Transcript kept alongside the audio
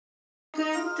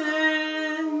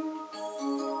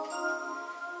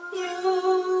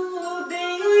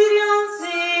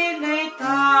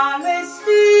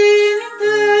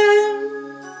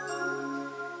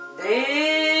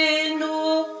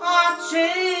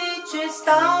ce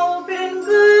stau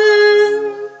plângând,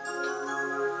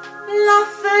 la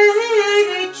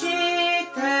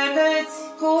fericitele-ți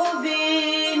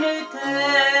cuvinte.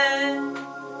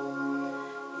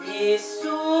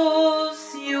 Iisus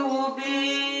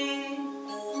iubit,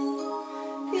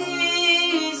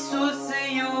 Iisus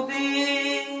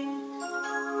iubit,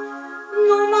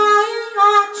 numai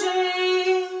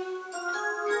acei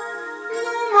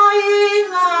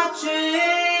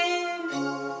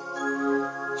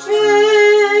ce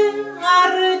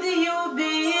ard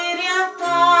iubirea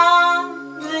ta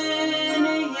în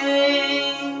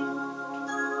ei.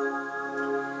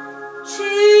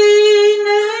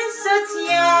 Cine să-ți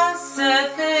iasă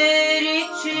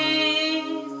fericiți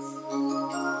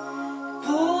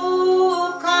cu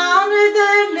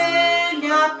candelele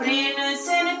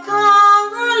aprinse în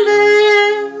cale,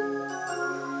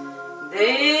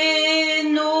 de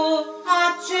nu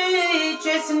acei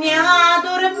ce-s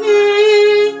neadormiți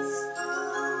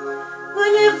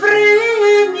în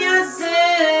vremea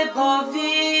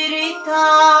zăbovirii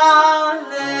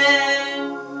tale.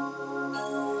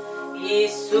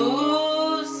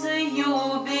 Iisus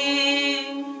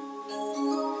iubit,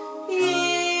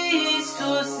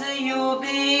 Iisus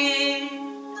iubit,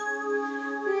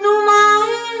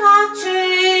 numai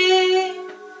acei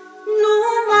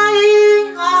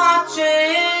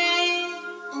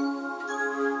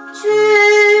ce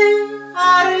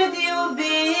ard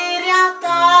iubirea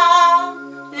ta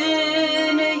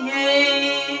în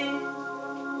ei.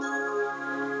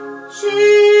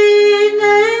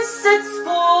 Cine să-ți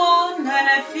spună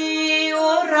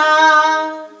înfiorați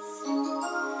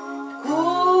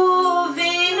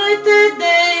cuvinte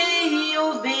de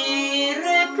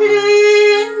iubire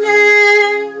pline,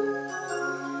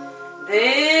 de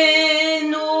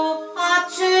nu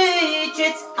acei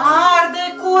ce-ți arde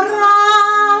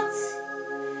curați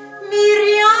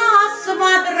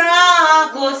mireasma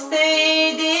dragostei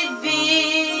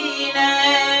divine.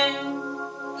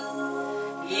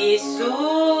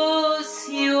 Iisus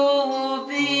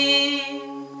iubit,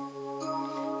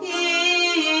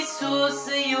 Iisus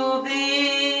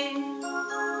iubit,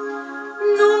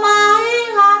 numai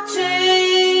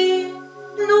acei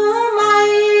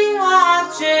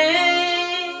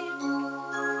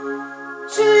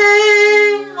ce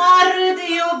ard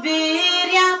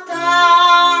iubirea ta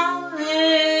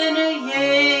în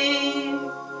ei.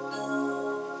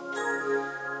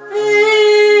 Pe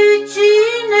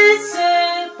cine să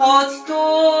poți tu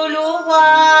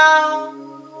lua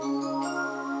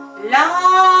la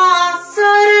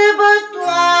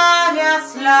sărbătoarea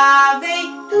slavei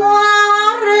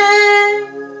toare,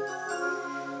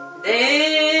 de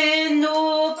nu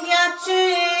pe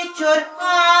acei ce-or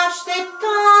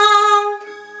aștepta,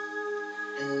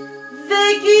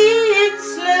 veghiți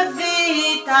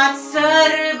slăvita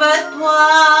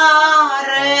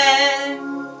sărbătoare.